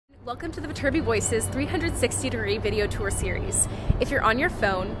Welcome to the Viterbi Voices 360-degree video tour series. If you're on your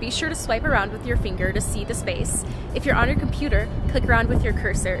phone, be sure to swipe around with your finger to see the space. If you're on your computer, click around with your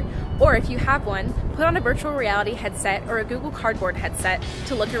cursor. Or if you have one, put on a virtual reality headset or a Google Cardboard headset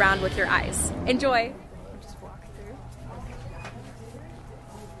to look around with your eyes. Enjoy! Just walk through.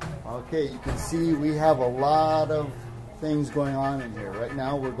 Okay, you can see we have a lot of things going on in here. Right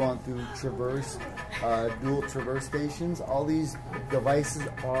now we're going through dual traverse stations. All these devices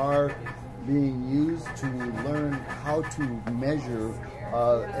are being used to learn how to measure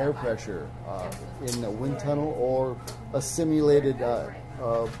air pressure in a wind tunnel or a simulated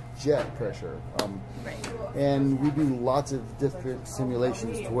jet pressure. And we do lots of different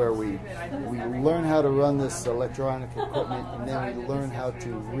simulations to where we learn how to run this electronic equipment, and then we learn how to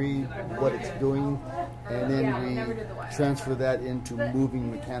read what it's doing, and then we transfer that into moving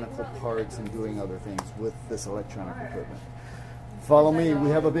mechanical parts and doing other things with this electronic equipment. Follow me, we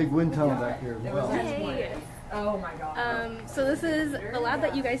have a big wind tunnel back here as well. Hey. Oh my god. So this is the lab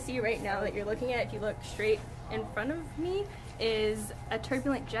that you guys see right now that you're looking at. If you look straight in front of me, is a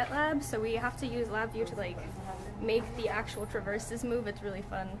turbulent jet lab, so we have to use LabVIEW to make the actual traverses move. It's really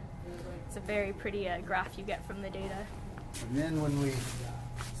fun. It's a very pretty graph you get from the data. And then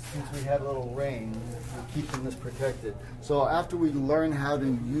since we had a little rain, we're keeping this protected. So after we learn how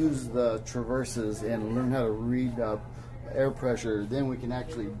to use the traverses and learn how to read air pressure, then we can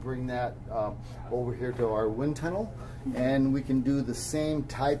actually bring that over here to our wind tunnel, and we can do the same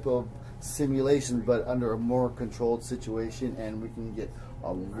type of simulation but under a more controlled situation, and we can get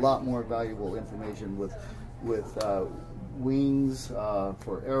a lot more valuable information with wings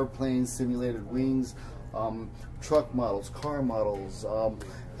for airplanes, simulated wings, truck models, car models,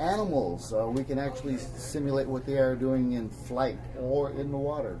 animals. We can actually simulate what they are doing in flight or in the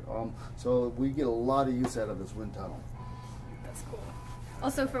water. So we get a lot of use out of this wind tunnel. That's cool.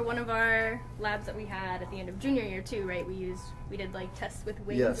 Also, for one of our labs that we had at the end of junior year too, right? We did tests with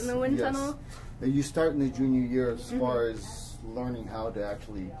wings in the wind tunnel. You start in the junior year as far as learning how to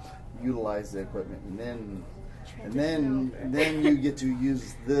actually utilize the equipment, and then you get to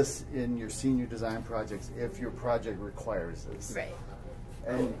use this in your senior design projects if your project requires this. Right.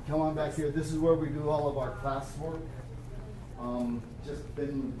 And come on back here. This is where we do all of our classwork. Just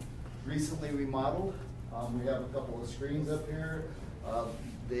been recently remodeled. We have a couple of screens up here.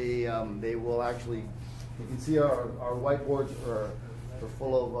 They will actually, you can see our whiteboards are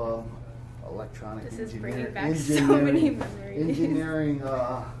full of electronic This engineering. is bringing back so many memories. Engineering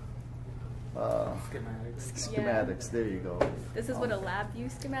Schematics. schematics. There you go. This is what a LabVIEW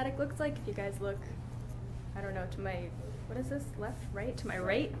schematic looks like. If you guys look, I don't know, to my, what is this? Left, right? To my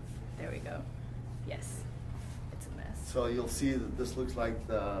right? There we go. Yes. It's a mess. So you'll see that this looks like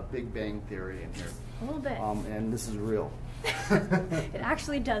the Big Bang Theory in here. A little bit. And this is real. It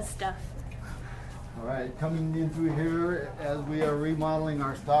actually does stuff. All right, coming in through here as we are remodeling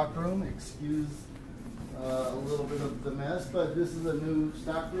our stock room. Excuse a little bit of the mess, but this is a new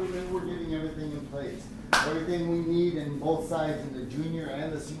stock room, and we're getting everything in place. Everything we need in both sides, in the junior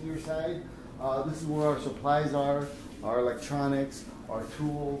and the senior side. This is where our supplies are, our electronics, our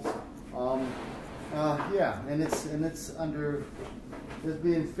tools. Yeah, and it's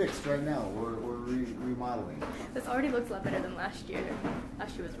being fixed right now. We're remodeling. This already looks a lot better than last year.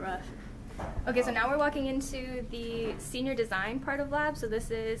 Last year was rough. Okay, so now we're walking into the senior design part of lab. So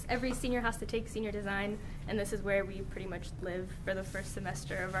this is, every senior has to take senior design, and this is where we pretty much live for the first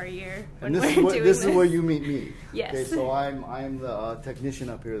semester of our year. And this is where you meet me. Yes. Okay, so I'm the technician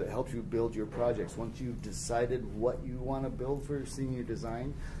up here that helps you build your projects. Once you've decided what you want to build for your senior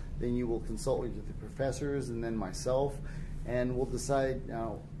design, then you will consult with the professors and then myself, and we'll decide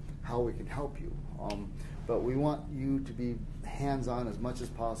how we can help you. But we want you to be hands-on as much as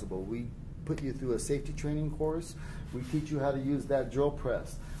possible. We put you through a safety training course. We teach you how to use that drill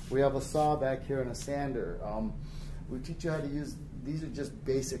press. We have a saw back here and a sander. We teach you how to use, these are just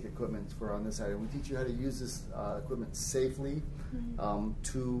basic equipment for on this side. And we teach you how to use this equipment safely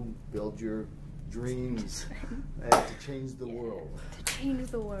to build your dreams and to change the world. To change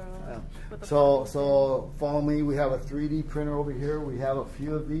the world. So follow me. We have a 3D printer over here. We have a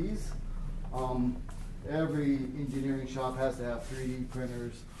few of these. Every engineering shop has to have 3D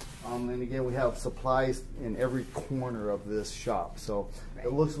printers. And again, we have supplies in every corner of this shop. So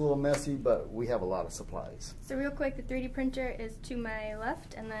it looks a little messy, but we have a lot of supplies. So real quick, the 3D printer is to my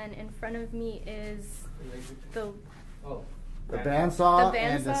left, and then in front of me is the bandsaw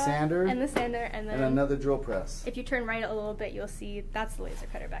and the sander. And then another drill press. If you turn right a little bit, you'll see that's the laser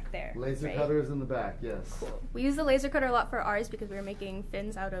cutter back there. Laser cutter is in the back, yes. Cool. We use the laser cutter a lot for ours because we were making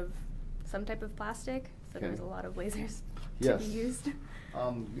fins out of some type of plastic, so there's a lot of lasers. Yes. to be used?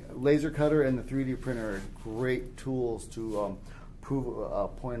 Laser cutter and the 3D printer are great tools to prove a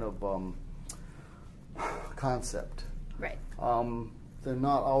point of concept. Right. They're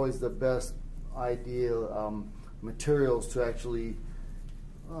not always the best ideal materials to actually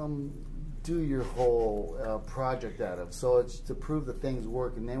do your whole project out of. So it's to prove that things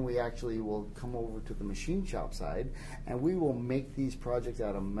work, and then we actually will come over to the machine shop side, and we will make these projects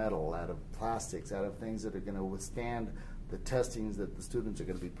out of metal, out of plastics, out of things that are going to withstand the testings that the students are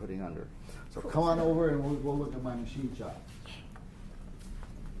going to be putting under. So come on over and we'll look at my machine shop.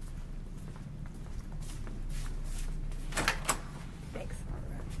 Thanks.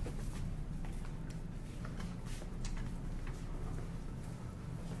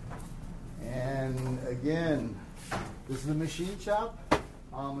 And again, this is the machine shop.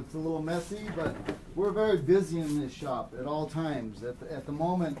 It's a little messy, but we're very busy in this shop at all times. At the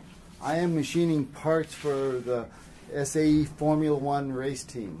moment, I am machining parts for the SAE Formula One race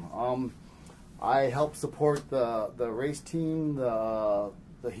team. I help support the race team, the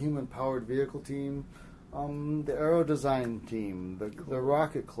human-powered vehicle team, the aero design team, the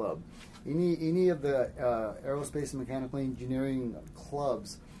rocket club. Any of the aerospace and mechanical engineering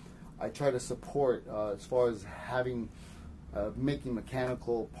clubs, I try to support as far as having making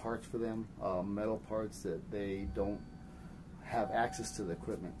mechanical parts for them, metal parts that they don't have access to the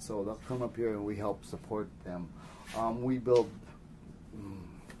equipment. So they'll come up here and we help support them. We build.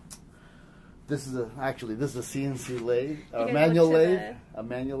 This is a CNC lathe, a manual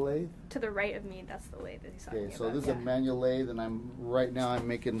lathe. To the right of me, that's the lathe that he's talking about. Okay, so this is a manual lathe, and right now I'm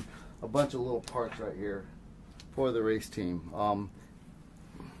making a bunch of little parts right here for the race team.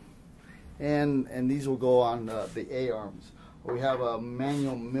 And these will go on the A arms. We have a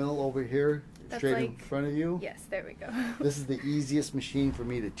manual mill over here, straight in front of you. Yes, there we go. This is the easiest machine for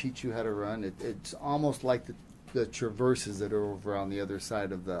me to teach you how to run. It's almost like the traverses that are over on the other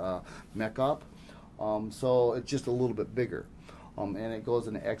side of the Mechop. So it's just a little bit bigger. And it goes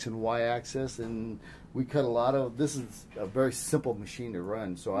in the X and Y axis, and we cut a lot of, this is a very simple machine to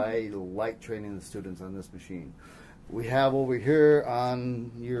run, so I like training the students on this machine. We have over here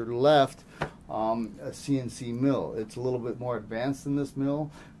on your left a CNC mill. It's a little bit more advanced than this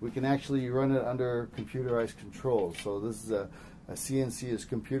mill. We can actually run it under computerized controls. So this is a CNC is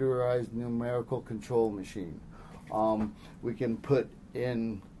computerized numerical control machine. We can put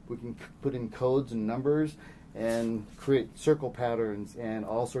in codes and numbers and create circle patterns and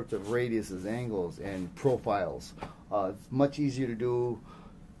all sorts of radiuses, angles, and profiles. It's much easier to do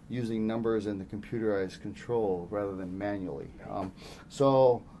using numbers and the computerized control rather than manually.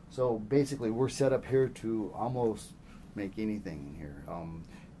 So basically we're set up here to almost make anything in here,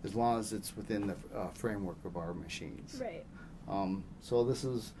 as long as it's within the framework of our machines. Right. So this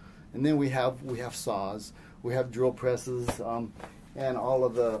is, and then we have saws, we have drill presses, and all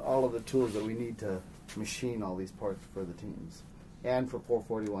of the tools that we need to machine all these parts for the teams. And for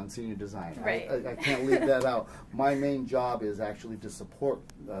 441 senior design. Right. I can't leave that out. My main job is actually to support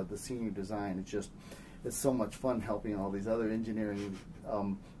the senior design. It's so much fun helping all these other engineering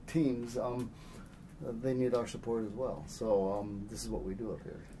teams. They need our support as well. So this is what we do up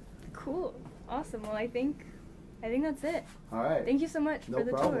here. Cool. Awesome. Well, I think that's it. All right. Thank you so much for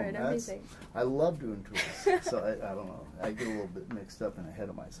the tour and everything. I love doing tours. So I don't know. I get a little bit mixed up and ahead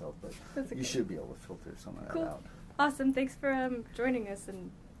of myself, but That's okay. You should be able to filter some of that out. Awesome. Thanks for joining us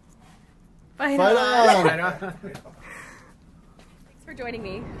and fight on! Thanks for joining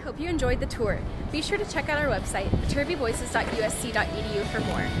me. Hope you enjoyed the tour. Be sure to check out our website, viterbivoices.usc.edu for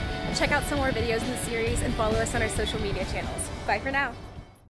more. Check out some more videos in the series and follow us on our social media channels. Bye for now.